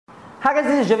Hi guys,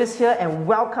 this is Jervis here and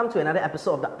welcome to another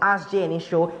episode of the Ask J&E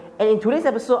show. And in today's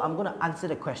episode, I'm going to answer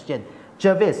the question,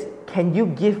 Jervis, can you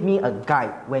give me a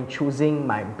guide when choosing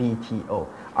my BTO?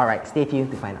 Alright, stay tuned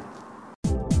to find out.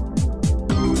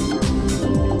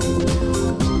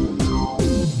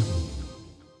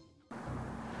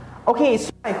 Okay,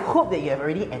 so I hope that you have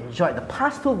already enjoyed the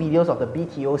past two videos of the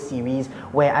BTO series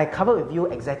where I covered with you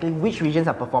exactly which regions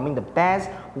are performing the best,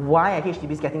 why are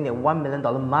HDBs getting their $1 million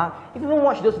mark. If you haven't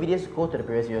watched those videos, go to the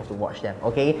previous videos to watch them,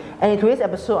 okay? And in today's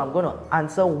episode, I'm going to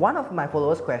answer one of my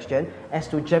followers' question as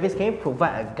to, Jervis, can you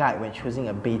provide a guide when choosing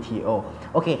a BTO?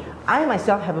 Okay, I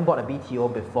myself haven't bought a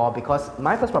BTO before because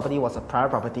my first property was a private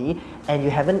property, and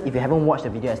if you haven't watched the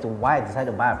video as to why I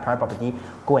decided to buy a private property,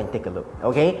 go and take a look,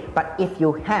 okay? But if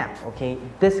you have, okay,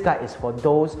 this guide is for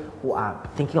those who are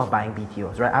thinking of buying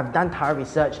BTOs, right? I've done thorough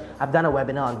research, I've done a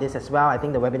webinar on this as well. I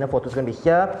think the webinar photo is going to be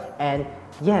here, and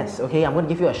yes, okay, I'm going to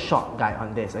give you a short guide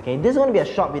on this, okay? This is going to be a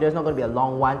short video, it's not going to be a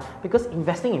long one, because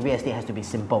investing in real estate has to be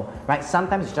simple, right?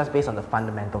 Sometimes it's just based on the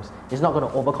fundamentals. It's not going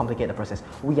to overcomplicate the process.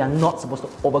 We are not supposed to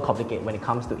overcomplicate when it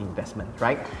comes to investment,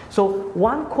 right? So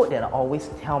one quote that I always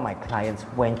tell my clients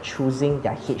when choosing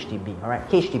their HDB, all right?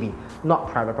 HDB, not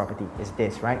private property, is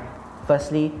this, right?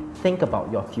 Firstly, think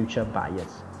about your future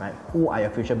buyers, right? Who are your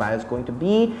future buyers going to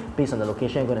be based on the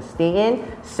location you're going to stay in?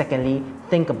 Secondly,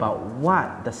 think about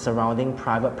what the surrounding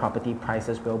private property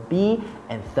prices will be.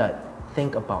 And third,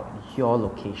 think about your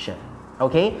location.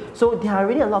 Okay, so there are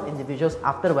really a lot of individuals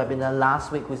after the webinar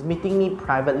last week who's meeting me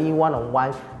privately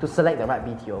one-on-one to select the right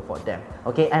BTO for them.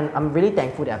 Okay, and I'm really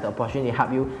thankful that I have the opportunity to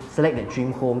help you select the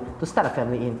dream home to start a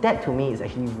family in. That to me is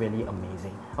actually really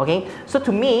amazing. Okay, so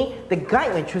to me, the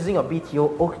guide when choosing your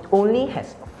BTO only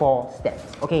has 4 steps.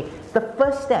 Okay, the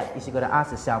first step is you got to ask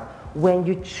yourself, when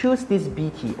you choose this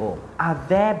BTO, are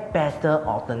there better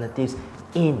alternatives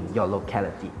in your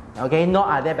locality? Okay, not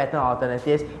are there better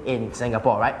alternatives in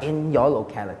Singapore, right? In your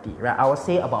locality, right? I would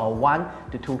say about a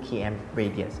 1 to 2 km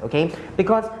radius, okay?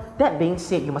 Because that being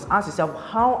said, you must ask yourself,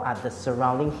 how are the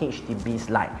surrounding HDBs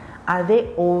like? Are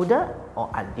they older or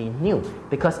are they new?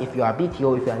 Because if you are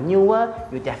BTO, if you are newer,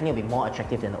 you definitely be more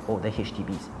attractive than the older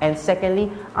HDBs. And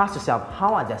secondly, ask yourself,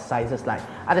 how are their sizes like?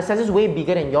 Are the sizes way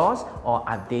bigger than yours or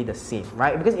are they the same,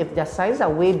 right? Because if their sizes are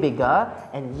way bigger,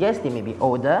 and yes, they may be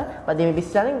older, but they may be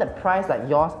selling the price like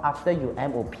yours after you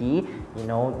MOP, you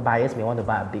know, buyers may want to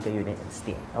buy a bigger unit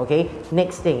instead, okay?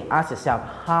 Next thing, ask yourself,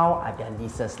 how are their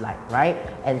leases like, right?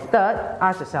 And third,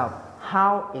 ask yourself,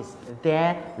 how is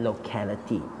their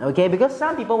locality? Okay, because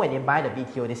some people when they buy the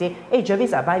BTO, they say, hey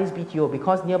Jervis, I buy this BTO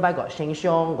because nearby got Sheng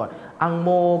Siong, got Ang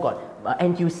Mo, got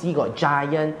NTUC, got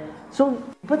Giant. So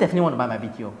people definitely want to buy my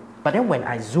BTO. But then when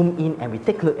I zoom in and we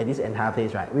take a look at this entire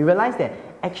place, right, we realize that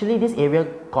actually this area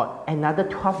got another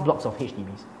 12 blocks of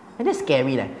HDBs. And that's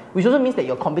scary, which also means that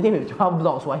you're competing with 12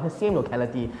 blocks who are in the same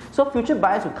locality. So future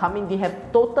buyers who come in, they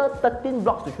have total 13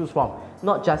 blocks to choose from,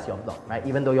 not just your block, right?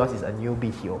 Even though yours is a new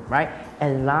BTO, right?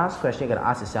 And last question you gotta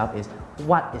ask yourself is,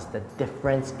 what is the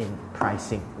difference in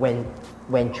pricing when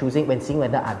seeing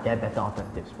whether are there better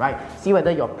alternatives, right? See whether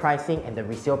your pricing and the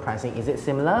resale pricing, is it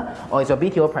similar, or is your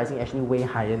BTO pricing actually way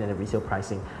higher than the resale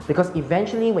pricing? Because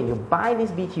eventually when you buy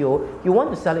this BTO, you want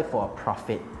to sell it for a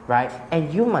profit, right?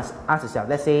 And you must ask yourself,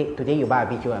 let's say today you buy a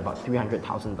BTO at about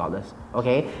 $300,000,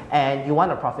 okay? And you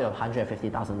want a profit of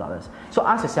 $150,000. So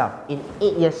ask yourself, in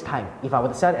 8 years' time, if I were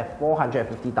to sell it at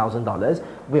 $450,000,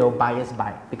 will buyers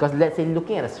buy? Because let's say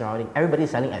looking at the surrounding,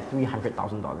 everybody's selling at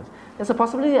 $300,000. There's a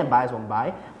possibility that buyers won't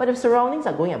buy, but if surroundings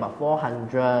are going at about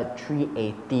 400,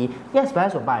 380, yes,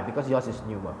 buyers will buy because yours is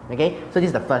newer, okay? So this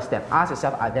is the first step. Ask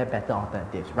yourself, are there better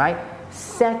alternatives, right?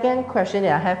 Second question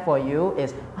that I have for you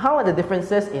is, how are the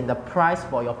differences in the price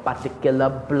for your particular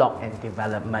block and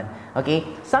development? Okay,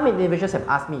 some individuals have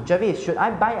asked me, Jervis, should I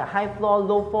buy a high floor,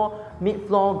 low floor, mid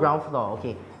floor, ground floor?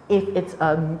 Okay, if it's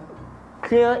a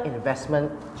clear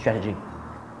investment strategy,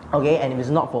 okay, and if it's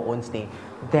not for own stay,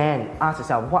 then ask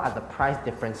yourself, what are the price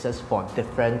differences for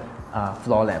different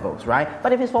floor levels, right?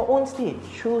 But if it's for own stay,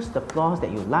 choose the floors that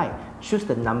you like, choose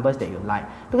the numbers that you like,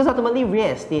 because ultimately real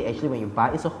estate, actually when you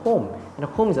buy, it's a home, and a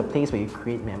home is a place where you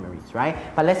create memories, right?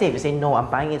 But let's say if you say, no, I'm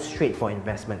buying it straight for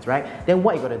investments, right? Then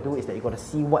what you got to do is that you got to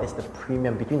see what is the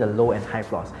premium between the low and high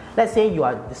floors. Let's say you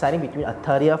are deciding between a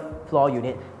 30th floor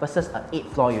unit versus an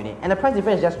 8th floor unit, and the price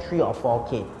difference is just 3 or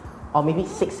 4K, or maybe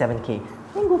 6, 7K,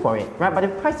 then go for it, right? But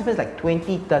if the price difference is like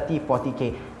 20, 30,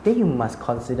 40K, then you must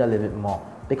consider a little bit more.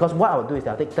 Because what I'll do is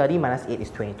I'll take 30 minus 8 is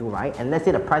 22, right? And let's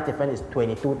say the price difference is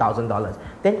 $22,000.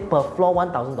 Then per floor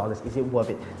 $1,000, is it worth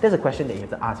it? That's a question that you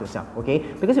have to ask yourself, okay?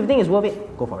 Because if you think it's worth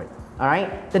it, go for it.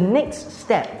 Alright? The next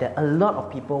step that a lot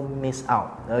of people miss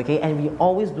out, okay, and we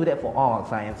always do that for all our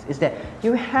clients, is that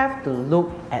you have to look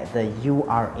at the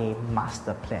URA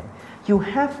master plan. You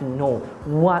have to know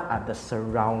what are the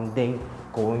surrounding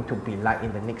going to be like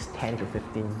in the next 10 to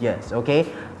 15 years, okay?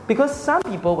 Because some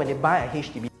people, when they buy a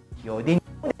HDB BTO, they know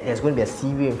that there's going to be a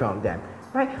sea view in front of them,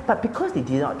 right? But because they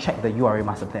did not check the URA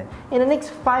master plan, in the next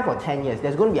 5 or 10 years,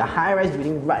 there's going to be a high-rise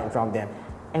building right in front of them.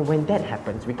 And when that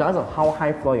happens, regardless of how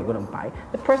high floor you're going to buy,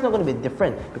 the price is not going to be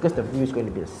different because the view is going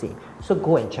to be the same. So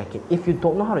go and check it. If you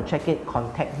don't know how to check it,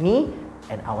 contact me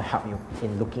and I will help you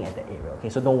in looking at the area, okay?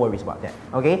 So don't worry about that,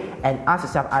 okay? And ask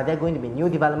yourself, are there going to be new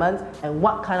developments? And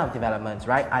what kind of developments,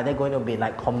 right? Are there going to be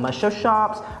like commercial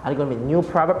shops? Are there going to be new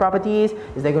private properties?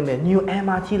 Is there going to be a new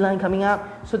MRT line coming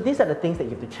up? So these are the things that you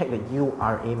have to check the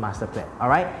URA master plan, all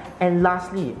right? And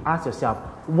lastly, ask yourself,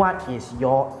 what is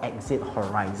your exit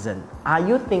horizon? Are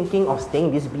you thinking of staying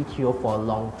in this BTO for a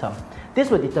long term? This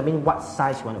will determine what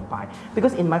size you want to buy.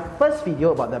 Because in my first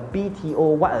video about the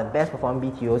BTO, what are the best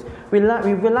performing BTOs, we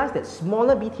realized that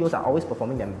smaller BTOs are always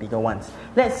performing than bigger ones.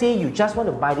 Let's say you just want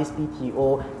to buy this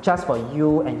BTO just for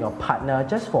you and your partner,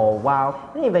 just for a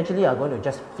while, then eventually you are going to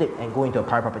just flip and go into a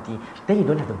private property. Then you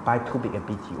don't have to buy too big a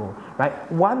BTO,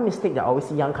 right? One mistake that I always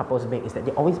see young couples make is that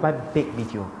they always buy big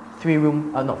BTO.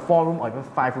 4-room or even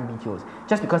 5-room BTOs,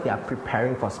 just because they are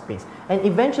preparing for space. And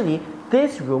eventually,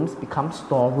 these rooms become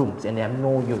storerooms and they have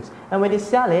no use. And when they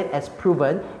sell it, as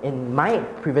proven in my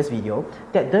previous video,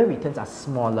 that the returns are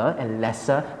smaller and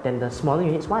lesser than the smaller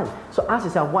units one. So ask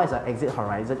yourself, what is our exit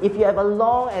horizon? If you have a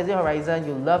long exit horizon,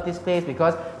 you love this place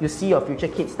because you see your future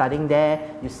kids studying there,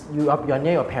 you're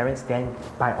near your parents, then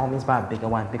by all means buy a bigger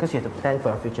one because you have to plan for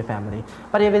your future family.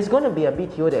 But if it's going to be a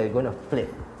BTO that you're going to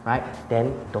flip, right,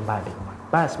 then don't buy a bigger one.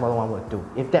 Buy a smaller one will do,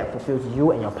 if that fulfills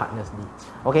you and your partner's needs.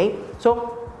 Okay,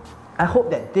 so I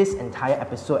hope that this entire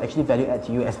episode actually value add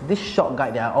to you as this short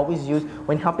guide that I always use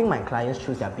when helping my clients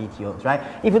choose their BTOs, right?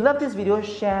 If you love this video,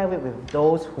 share it with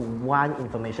those who want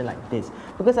information like this.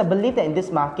 Because I believe that in this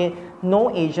market,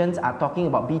 no agents are talking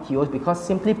about BTOs because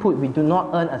simply put, we do not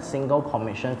earn a single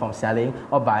commission from selling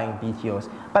or buying BTOs.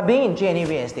 But being in J&A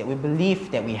Real Estate, we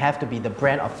believe that we have to be the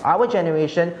brand of our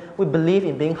generation. We believe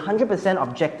in being 100%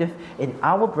 objective in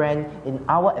our brand, in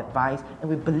our advice, and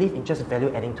we believe in just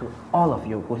value adding to all of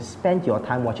you who spend your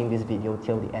time watching this video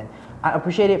till the end. I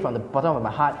appreciate it from the bottom of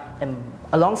my heart, and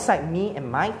alongside me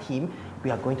and my team,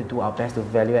 we are going to do our best to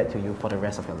value add to you for the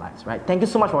rest of your lives, right? Thank you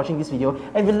so much for watching this video.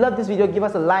 And if you love this video, give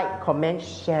us a like, comment,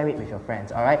 share it with your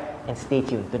friends, alright? And stay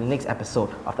tuned to the next episode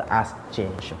of the Ask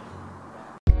J&A Show.